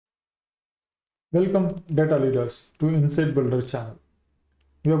Welcome data leaders to Insight Builder channel.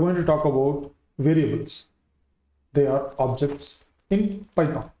 We are going to talk about variables. They are objects in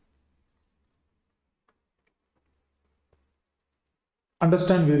Python.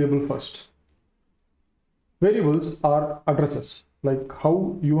 Understand variable first. Variables are addresses, like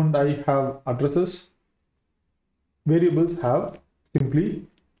how you and I have addresses. Variables have simply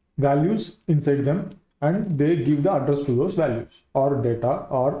values inside them and they give the address to those values or data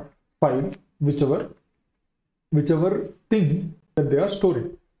or file, whichever thing that they are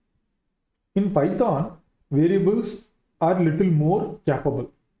storing. In Python, variables are little more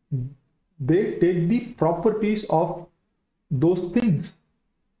capable. They take the properties of those things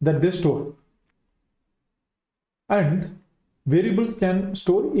that they store. And variables can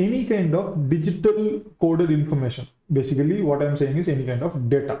store any kind of digital coded information. Basically, what I'm saying is any kind of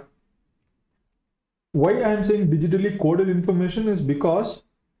data. Why I am saying digitally coded information is because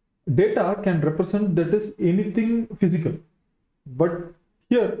data can represent that is anything physical. But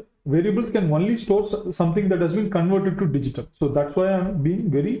here, variables can only store something that has been converted to digital. So that's why I'm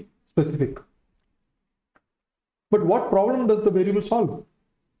being very specific. But what problem does the variable solve?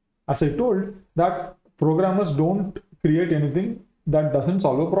 As I told, that programmers don't create anything that doesn't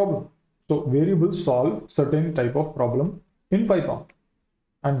solve a problem. So variables solve certain type of problem in Python.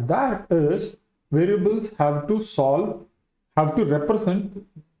 And that is variables have to represent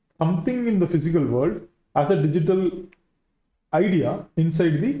something in the physical world as a digital idea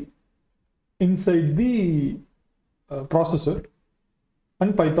inside the processor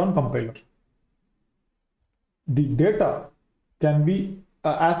and Python compiler. The data can be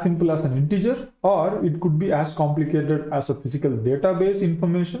as simple as an integer, or it could be as complicated as a physical database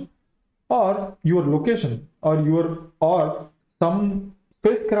information, or your location, or some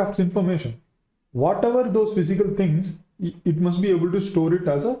spacecraft's information. Whatever those physical things, it must be able to store it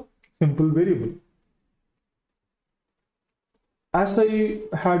as a simple variable. As I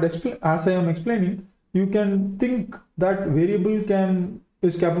am explaining, you can think that variable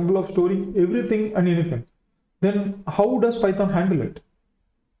is capable of storing everything and anything. Then how does Python handle it?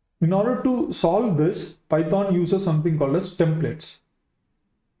 In order to solve this, Python uses something called as templates.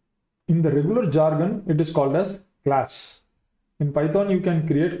 In the regular jargon, it is called as class. In Python, you can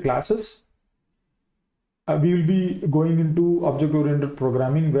create classes. We will be going into object-oriented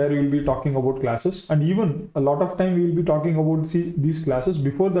programming where we will be talking about classes, and even a lot of time we will be talking about these classes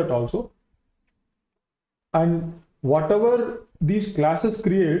before that also. And whatever these classes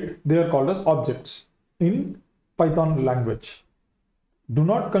create, they are called as objects in Python language. Do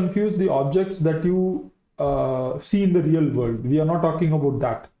not confuse the objects that you see in the real world. We are not talking about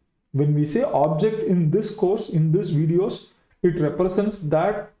that. When we say object in this course, in these videos, it represents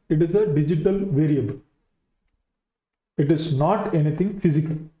that it is a digital variable. It is not anything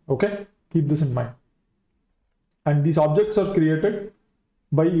physical. Okay, keep this in mind. And these objects are created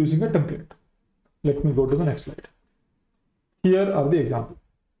by using a template. Let me go to the next slide. Here are the examples.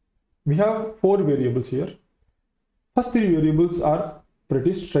 We have 4 variables here. First 3 variables are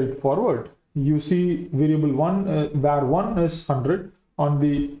pretty straightforward. You see variable 1, where 1 is 100 on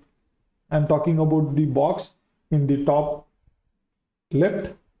the, I'm talking about the box in the top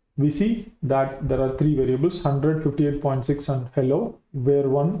left. We see that there are 3 variables, 100, 58.6 and hello, where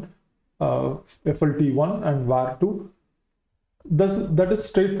 1, FLT1 and var2. That is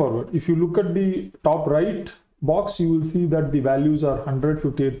straightforward. If you look at the top right box, you will see that the values are 100,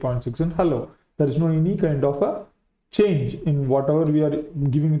 58.6 and hello. There is no any kind of a change in whatever we are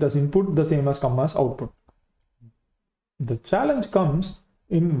giving it as input, the same as come as output. The challenge comes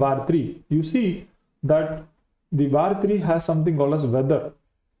in var3. You see that the var3 has something called as weather,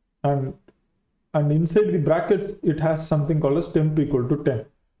 and inside the brackets it has something called as temp equal to 10.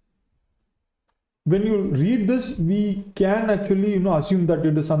 When you read this, we can actually assume that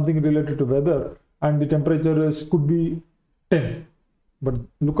it is something related to weather and the temperature could be 10. But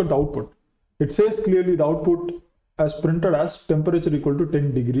look at the output. It says clearly the output as printed as temperature equal to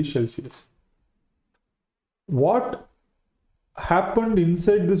 10 degrees Celsius. What happened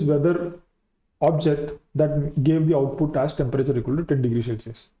inside this weather object that gave the output as temperature equal to 10 degrees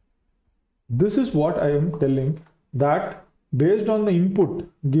Celsius? This is what I am telling, that based on the input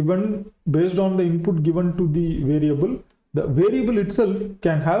given to the variable itself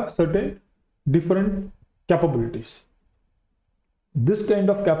can have certain different capabilities. This kind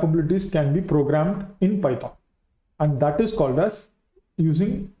of capabilities can be programmed in Python, and that is called as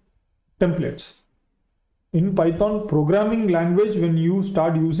using templates. In Python programming language, when you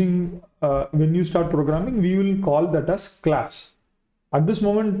start programming, we will call that as class. At this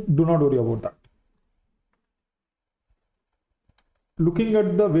moment, do not worry about that. looking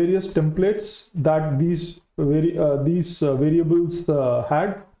at the various templates that these variables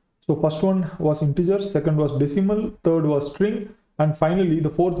had. So first one was integer, second was decimal, third was string, and finally the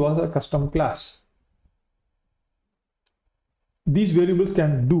fourth was a custom class. These variables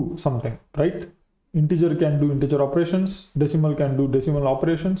can do something, right? Integer can do integer operations, decimal can do decimal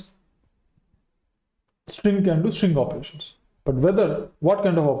operations, string can do string operations. But what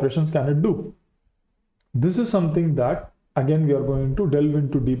kind of operations can it do? This is something that again we are going to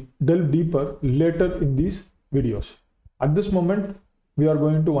delve deeper later in these videos. At this moment, we are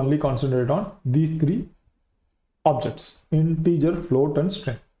going to only concentrate on these three objects: integer, float, and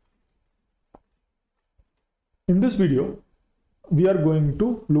string. In this video, we are going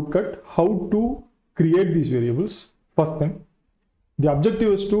to look at how to create these variables. First thing, the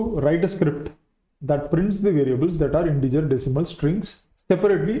objective is to write a script that prints the variables that are integer, decimal, strings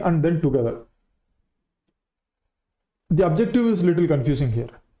separately and then together. The objective is a little confusing here.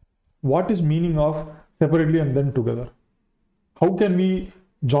 What is meaning of separately and then together? How can we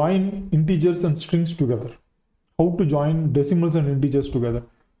join integers and strings together? How to join decimals and integers together?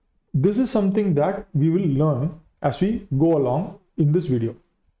 This is something that we will learn as we go along in this video.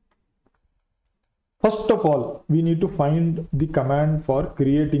 First of all, we need to find the command for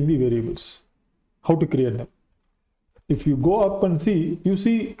creating the variables. How to create them? If you go up and see, you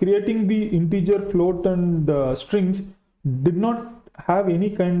see creating the integer, float, and strings did not have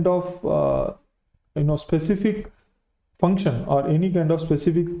any kind of specific function or any kind of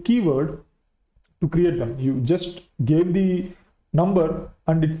specific keyword to create them. You just gave the number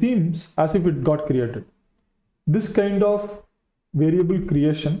and it seems as if it got created. This kind of variable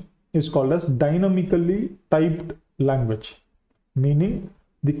creation is called as dynamically typed language, meaning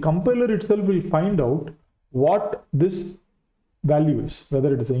the compiler itself will find out what this value is,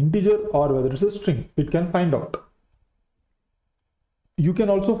 whether it is an integer or whether it's a string. It can find out. You can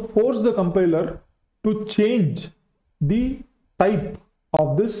also force the compiler to change the type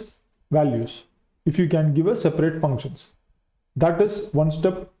of this values if you can give a separate functions. That is one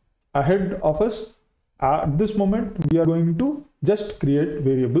step ahead of us. At this moment, we are going to just create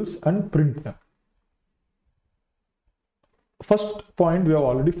variables and print them. First point we have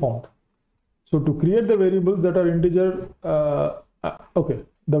already found. So to create the variables that are integer, the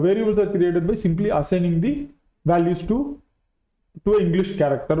variables are created by simply assigning the values to an English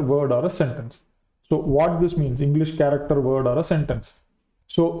character, word, or a sentence. So what this means, English character, word, or a sentence.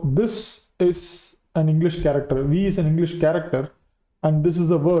 So this is an English character, V is an English character, and this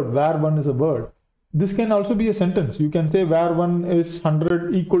is a word, var1 is a word. This can also be a sentence. You can say var1 is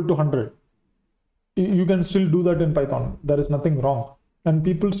 100 equal to 100. You can still do that in Python. There is nothing wrong. And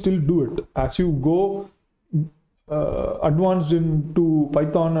people still do it. As you go advanced into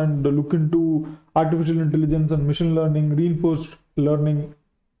Python and look into artificial intelligence and machine learning, reinforced learning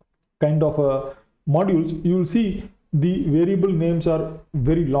kind of modules, you will see the variable names are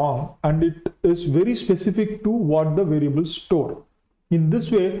very long and it is very specific to what the variables store. In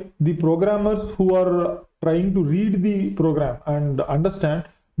this way, the programmers who are trying to read the program and understand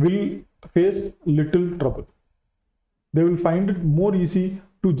will face little trouble. They will find it more easy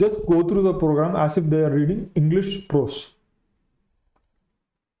to just go through the program as if they are reading English prose.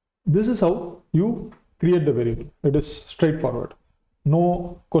 This is how you create the variable. It is straightforward.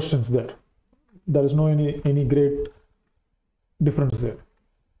 No questions there. There is no any great difference there.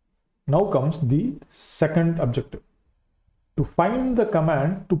 Now comes the second objective. To find the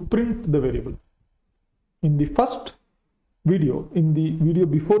command to print the variable. In the first video, in the video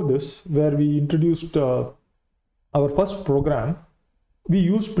before this, where we introduced our first program, we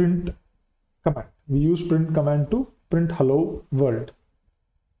used print command. We used print command to print hello world.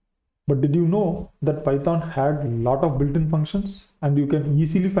 But did you know that Python had a lot of built-in functions and you can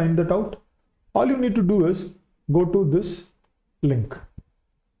easily find that out? All you need to do is go to this link.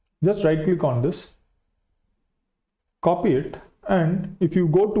 Just right click on this, copy it, and if you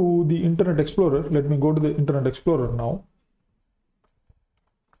go to the Internet Explorer, let me go to the Internet Explorer now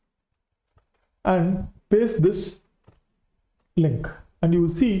and paste this link, and you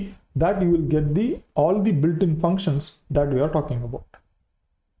will see that you will get all the built-in functions that we are talking about.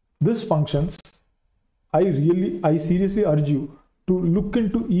 These functions, I seriously urge you to look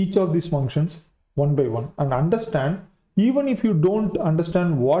into each of these functions one by one and understand. Even if you don't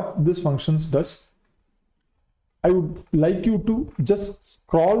understand what this functions does, I would like you to just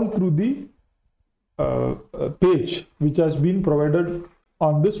scroll through the page which has been provided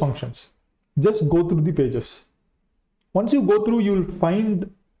on these functions. Just go through the pages. Once you go through, you will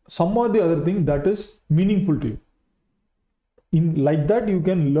find some or the other thing that is meaningful to you. Like that, you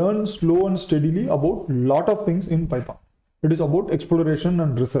can learn slow and steadily about a lot of things in Python. It is about exploration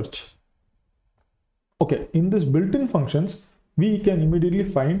and research. Okay, in this built-in functions, we can immediately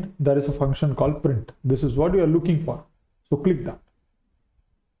find there is a function called print. This is what we are looking for. So click that.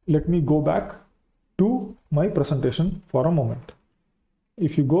 Let me go back to my presentation for a moment.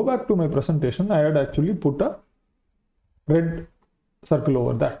 If you go back to my presentation, I had actually put a red circle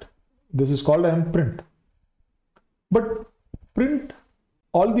over that. This is called print. But print,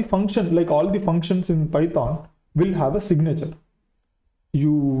 all the functions in Python will have a signature.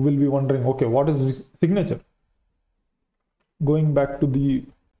 You will be wondering, okay, what is this signature? Going back to the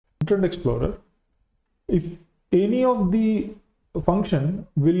Internet Explorer, if any of the function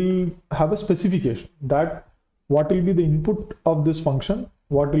will have a specification that what will be the input of this function,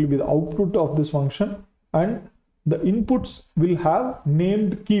 what will be the output of this function, and the inputs will have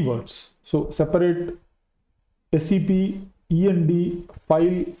named keywords. So separate, SCP, END,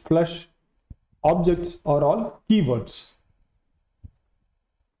 file, flush, objects are all keywords.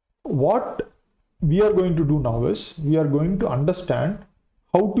 What we are going to do now is we are going to understand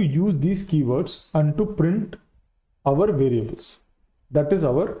how to use these keywords and to print our variables. That is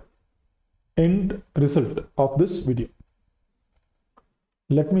our end result of this video.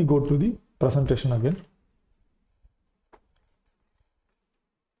 Let me go to the presentation again.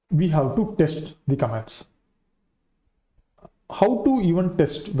 We have to test the commands. How to even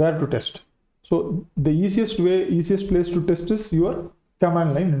test, where to test? So the easiest place to test is your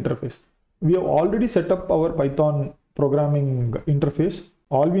command line interface. We have already set up our Python programming interface.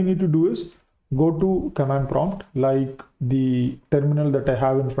 All we need to do is go to command prompt, like the terminal that I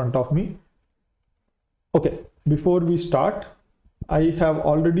have in front of me. Okay, before we start, I have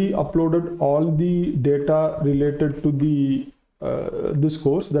already uploaded all the data related to the this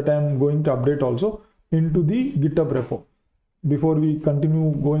course that I am going to update also into the GitHub repo. Before we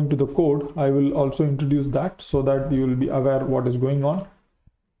continue going to the code, I will also introduce that so that you will be aware what is going on.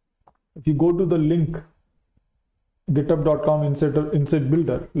 If you go to the link github.com inside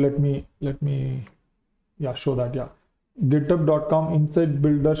builder, let me show that. github.com inside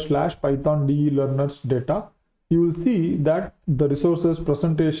builder /python de learners data. You will see that the resources,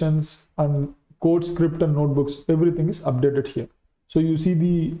 presentations, and code script and notebooks, everything is updated here. So you see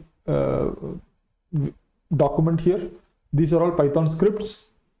the document here. These are all Python scripts.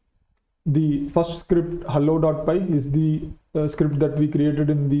 The first script, hello.py, is the script that we created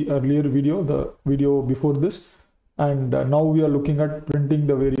in the earlier video, the video before this. And now we are looking at printing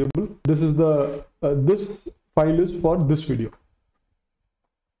the variable. This is the this file is for this video.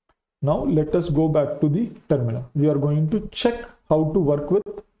 Now let us go back to the terminal. We are going to check how to work with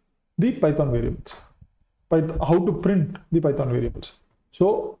the Python variables, how to print the Python variables.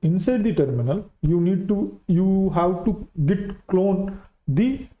 So inside the terminal, you have to git clone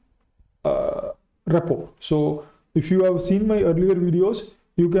the repo. So if you have seen my earlier videos,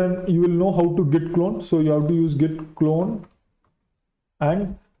 you will know how to git clone. So you have to use git clone,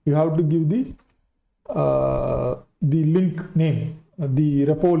 and you have to give the link name, the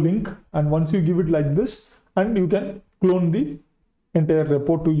repo link, and once you give it like this, and you can clone the entire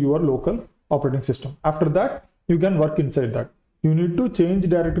repo to your local operating system. After that, you can work inside that. You need to change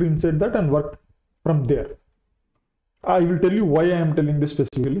directory inside that and work from there. I will tell you why I am telling this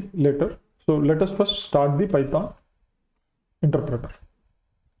specifically later. So let us first start the Python interpreter.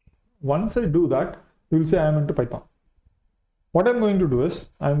 Once I do that, you will say I am into Python. What I'm going to do is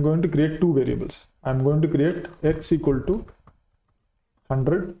I'm going to create two variables. I'm going to create x equal to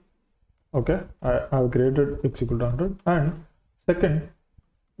 100. Okay, I have created x equal to 100, and second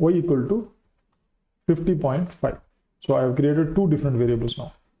y equal to 50.5. So I have created two different variables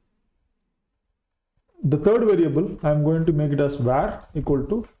now. The third variable, I am going to make it as var equal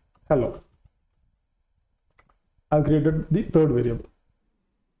to hello. I have created the third variable.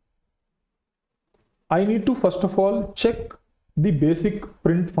 I need to first of all check the basic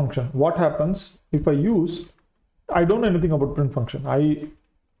print function. What happens if I don't know anything about print function. I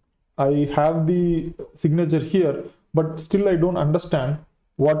have the signature here, but still I don't understand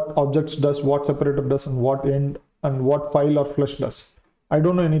what objects does, what separator does, and what end and what file or flush does. I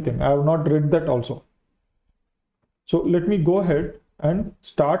don't know anything. I have not read that also. So let me go ahead and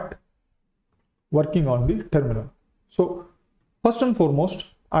start working on the terminal. So first and foremost,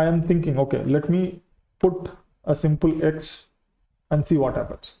 I am thinking, okay, let me put a simple x and see what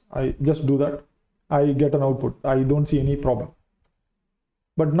happens. I just do that. I get an output. I don't see any problem.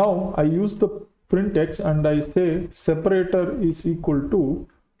 But now I use the print x and I say separator is equal to,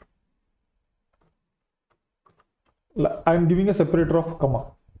 I'm giving a separator of comma,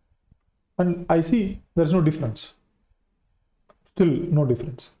 and I see there's no difference. Still no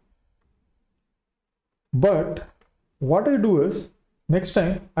difference. But what I do is, next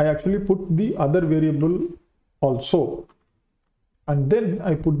time I actually put the other variable also, and then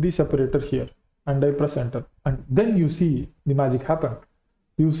I put the separator here and I press enter, and then you see the magic happen.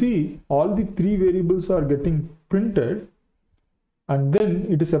 You see all the three variables are getting printed, and then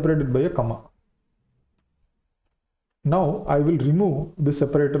it is separated by a comma. Now I will remove the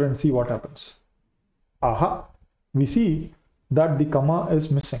separator and see what happens. Aha, we see that the comma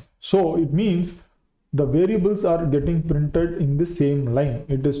is missing. So it means the variables are getting printed in the same line.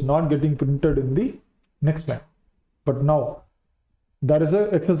 It is not getting printed in the next line. But now there is an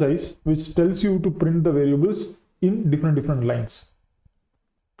exercise which tells you to print the variables in different lines.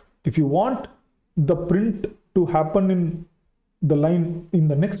 If you want the print to happen in the line, in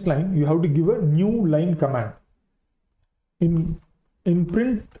the next line, you have to give a new line command. In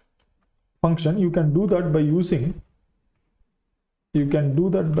print function, you can do that by using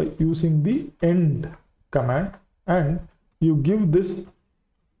the end command, and you give this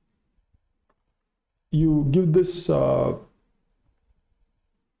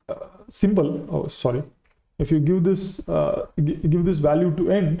symbol. Oh, sorry. If you give this value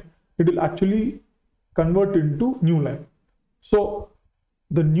to end, it will actually convert into new line. So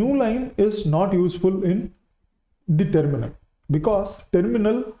the new line is not useful in the terminal, because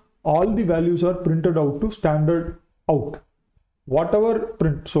terminal, all the values are printed out to standard out. Whatever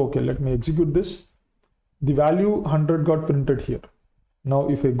print, so okay, let me execute this. The value 100 got printed here. Now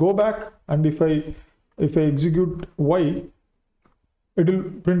if I go back and if I execute y, it will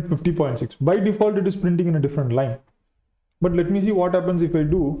print 50.6. By default it is printing in a different line. But let me see what happens if I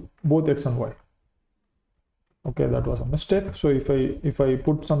do both x and y. Okay, that was a mistake. So if I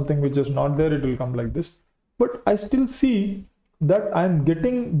put something which is not there, it will come like this. But I still see that I'm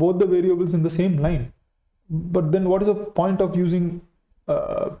getting both the variables in the same line. But then what is the point of using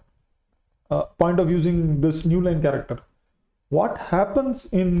this new line character? What happens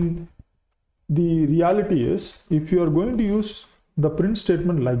in the reality is, if you are going to use the print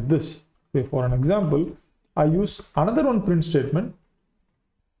statement like this, say for an example, I use another one print statement,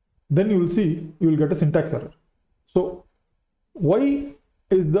 then you will see you will get a syntax error. So why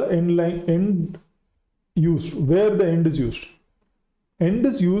is the end used? Where the end is used? End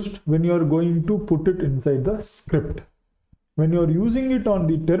is used when you are going to put it inside the script. When you are using it on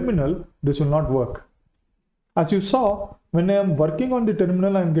the terminal, this will not work. As you saw, when I am working on the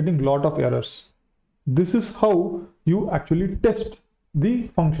terminal, I am getting a lot of errors. This is how you actually test the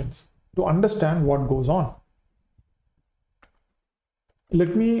functions to understand what goes on.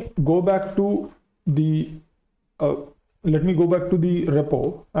 Let me go back to the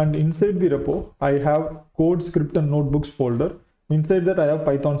repo, and inside the repo I have code, script and notebooks folder. Inside that I have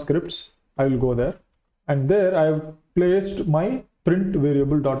Python scripts. I will go there, and there I have placed my print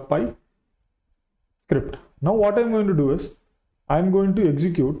variable.py script. Now what I'm going to do is I'm going to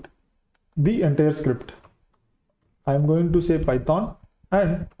execute the entire script. I'm going to say Python,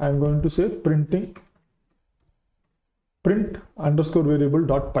 and I'm going to say print underscore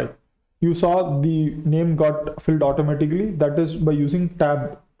variable.py. You saw the name got filled automatically. That is by using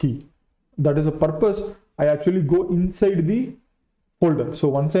tab key. That is a purpose. I actually go inside the folder. So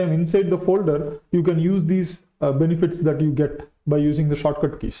once I am inside the folder, you can use these benefits that you get by using the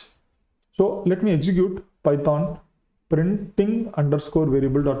shortcut keys. So let me execute Python printing underscore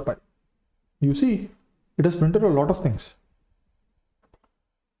variable.py. You see, it has printed a lot of things.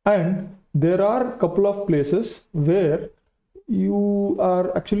 And there are a couple of places where you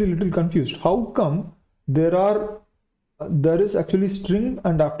are actually a little confused. How come there is actually string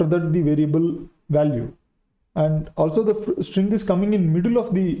and after that the variable value, and also the string is coming in middle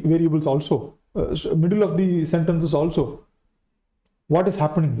of the variables also, middle of the sentences also. What is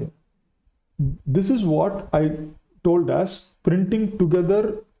happening here? This is what I told as printing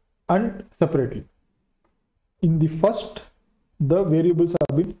together and separately. In the first, the variables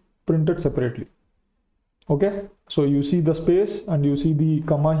have been printed separately. Okay, so you see the space and you see the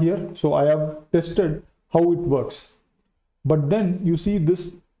comma here. So I have tested how it works. But then you see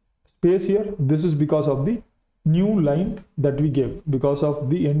this space here. This is because of the new line that we gave, because of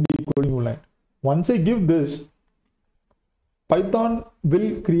the end equal new line. Once I give this, Python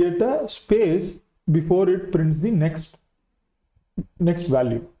will create a space before it prints the next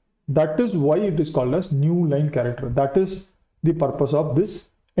value. That is why it is called as new line character. That is the purpose of this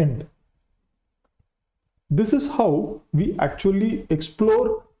end. This is how we actually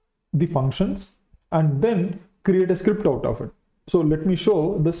explore the functions and then create a script out of it. So let me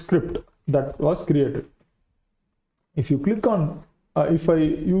show the script that was created. If you click on, if I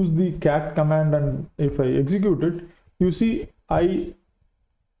use the cat command and if I execute it, you see the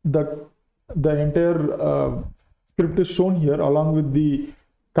entire script is shown here along with the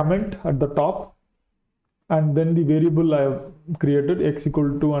comment at the top, and then the variable I have created x equal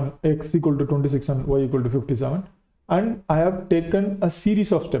to 26 and y equal to 57, and I have taken a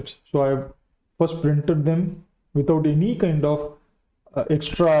series of steps. So I have first printed them without any kind of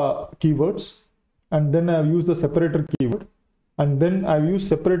extra keywords, and then I have used the separator keyword, and then I have used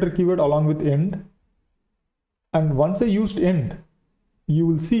separator keyword along with end. And once I used end, you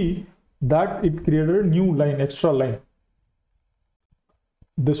will see that it created a new line, extra line.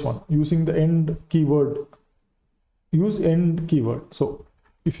 This one, using the end keyword, use end keyword. So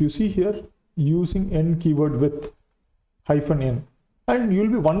if you see here, using end keyword with -n, and you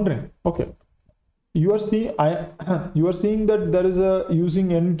will be wondering, okay, you are seeing that there is a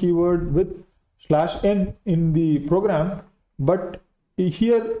using end keyword with /n in the program, but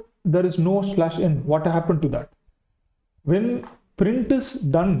here there is no /n. What happened to that? When print is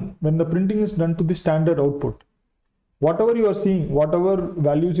done, when the printing is done to the standard output, whatever you are seeing, whatever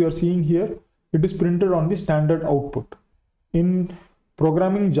values you are seeing here, it is printed on the standard output. In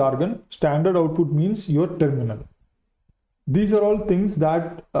programming jargon, standard output means your terminal. These are all things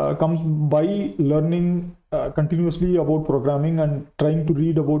that comes by learning continuously about programming and trying to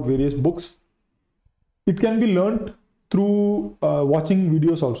read about various books. It can be learned through watching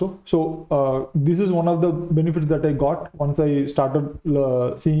videos also. So this is one of the benefits that I got once I started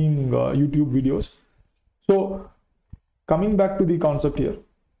seeing YouTube videos. So coming back to the concept here.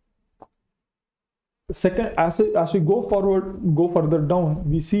 Second, as we go further down,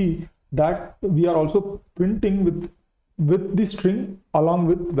 we see that we are also printing with the string along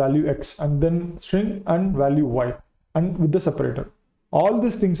with value x, and then string and value y, and with the separator. All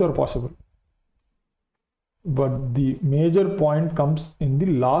these things are possible. But the major point comes in the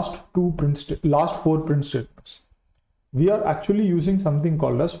last four print statements. We are actually using something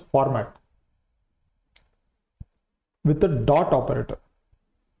called as format with the dot operator.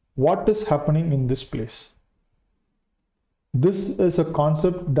 What is happening in this place? This is a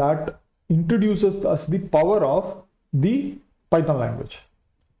concept that introduces us the power of the Python language.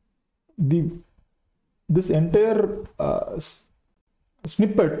 This entire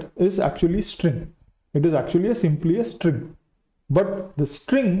snippet is actually string. It is actually simply a string, but the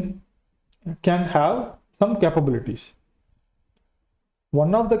string can have some capabilities.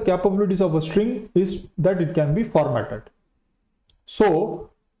 One of the capabilities of a string is that it can be formatted. So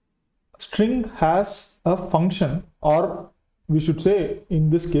string has a function, or we should say in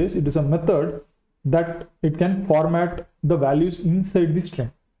this case it is a method that it can format the values inside the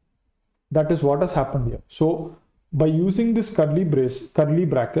string. That is what has happened here. So by using this curly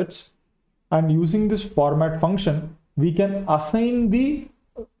brackets and using this format function, we can assign the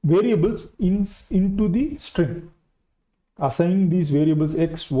variables into the string. Assign these variables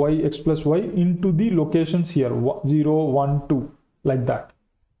x, y, x plus y into the locations here, 0, 1, 2, like that.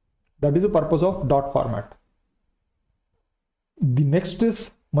 That is the purpose of dot format. The next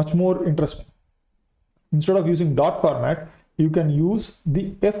is much more interesting. Instead of using dot format, you can use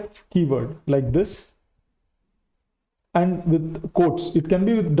the f keyword like this, and with quotes. It can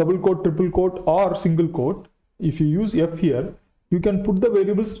be with double quote, triple quote, or single quote. If you use f here, you can put the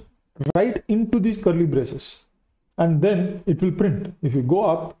variables right into these curly braces, and then it will print. If you go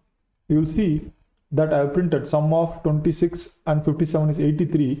up, you will see that I have printed sum of 26 and 57 is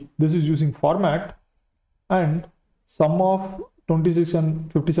 83. This is using format, and sum of 26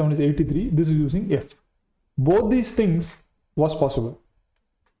 and 57 is 83. This is using f. Both these things was possible.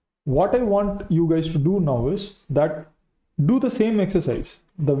 What I want you guys to do now is that do the same exercise.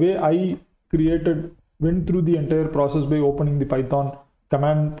 The way I went through the entire process by opening the Python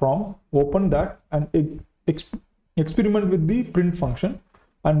command prompt, open that and experiment with the print function,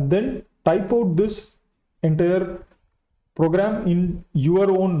 and then type out this entire program in your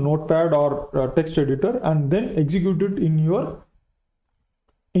own notepad or text editor, and then execute it in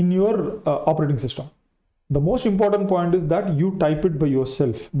your operating system. The most important point is that you type it by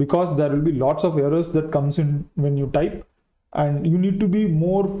yourself, because there will be lots of errors that comes in when you type, and you need to be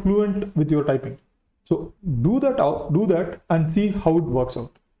more fluent with your typing. So do that and see how it works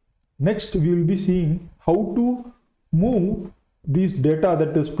out. Next, we will be seeing how to move these data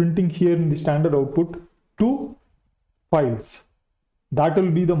that is printing here in the standard output to files. That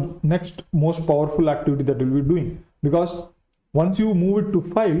will be the next most powerful activity that we'll be doing, because once you move it to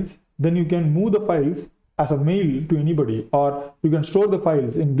files, then you can move the files as a mail to anybody, or you can store the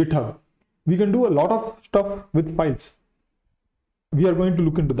files in GitHub. We can do a lot of stuff with files. We are going to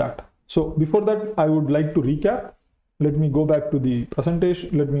look into that. So before that, I would like to recap. Let me go back to the presentation.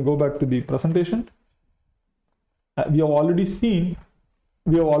 We have already seen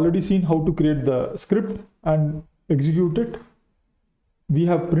how to create the script, and execute it. We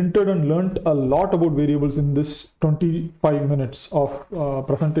have printed and learnt a lot about variables in this 25 minutes of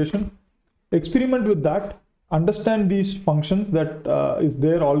presentation. Experiment with that. Understand these functions that is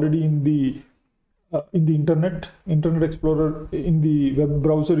there already in the Internet Explorer, in the web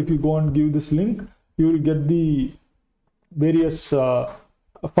browser. If you go and give this link, you will get the various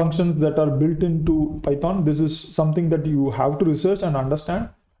functions that are built into Python. This is something that you have to research and understand,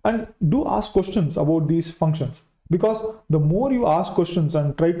 and do ask questions about these functions, because the more you ask questions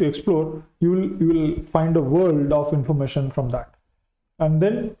and try to explore, you will find a world of information from that. And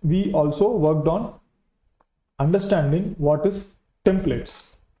then we also worked on understanding what is templates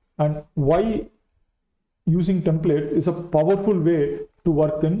and why using templates is a powerful way to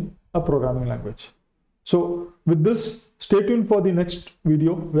work in a programming language. So with this, stay tuned for the next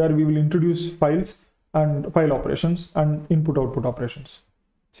video where we will introduce files and file operations and input-output operations.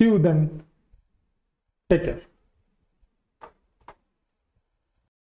 See you then. Take care.